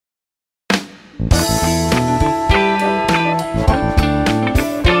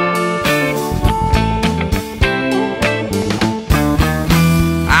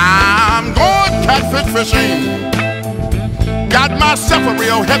I'm going catfish fishing. Got myself a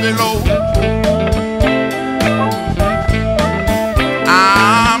real heavy load.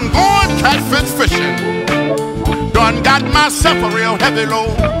 I'm going catfish fishing. Done got myself a real heavy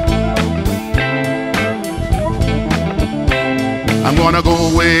load. I'm gonna go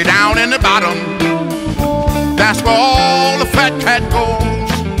way down in the bottom. That's where all the fat cat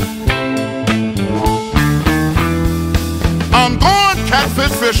goes. I'm going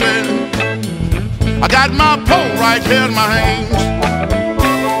catfish fishing. I got my pole right here in my hands.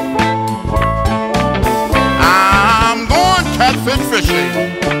 I'm going catfish fishing.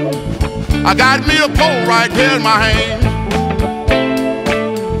 I got me a pole right here in my hand.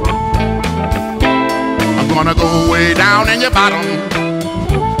 I'm gonna go way down in your bottom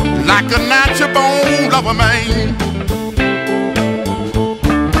like a natural bone lover man.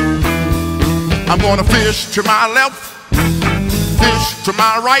 I'm gonna fish to my left, fish to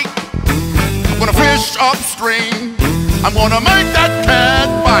my right. I'm gonna fish upstream. I'm gonna make that cat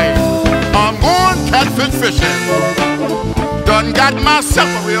bite. I'm going catfish fishing. Done got myself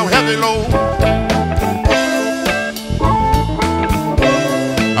a real heavy load.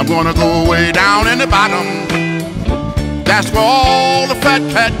 I'm gonna go way down in the bottom. That's where all the fat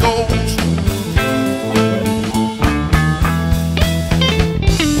cat goes.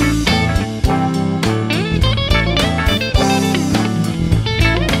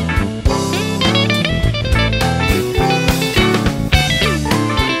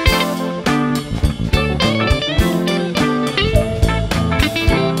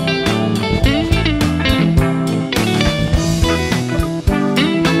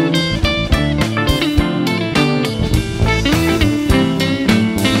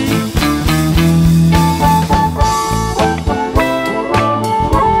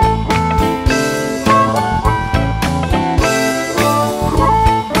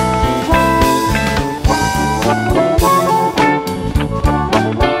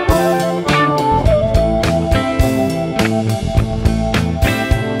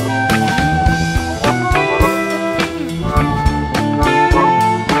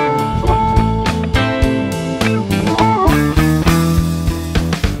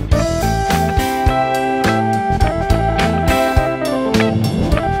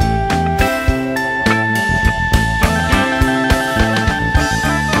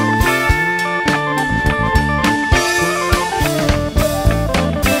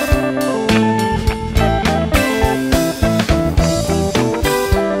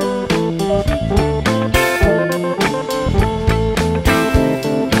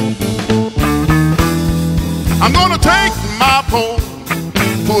 I'm gonna take my pole,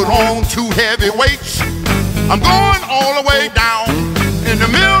 put on 2 heavy weights. I'm going all the way down in the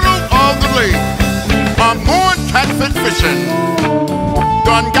middle of the lake. I'm going catfish fishing.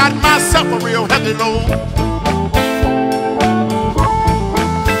 Done got myself a real heavy load.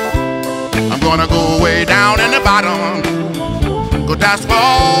 I'm gonna go way down in the bottom, 'cause that's where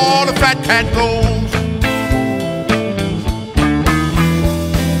all the fat cat goes.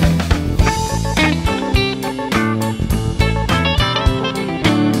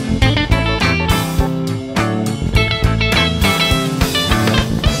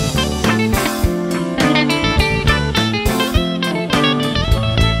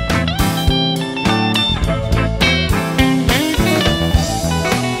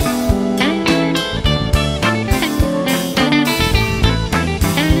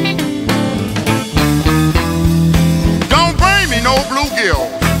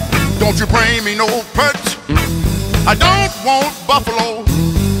 Don't you bring me no perch. I don't want buffalo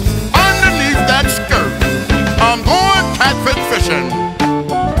underneath that skirt. I'm going catfish fishing.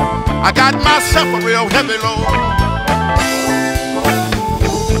 I got myself a real heavy load.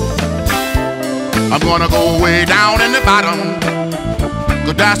 I'm gonna go way down in the bottom,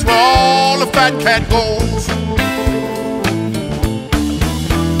 'cause that's where all the fat cat goes.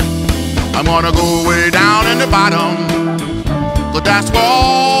 I'm gonna go way down in the bottom, 'cause that's where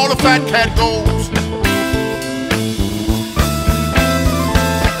all the fat cat goes.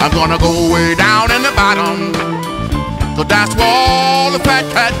 I'm gonna go way down in the bottom, 'cause that's where all the fat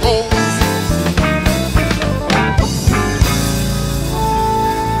cat goes.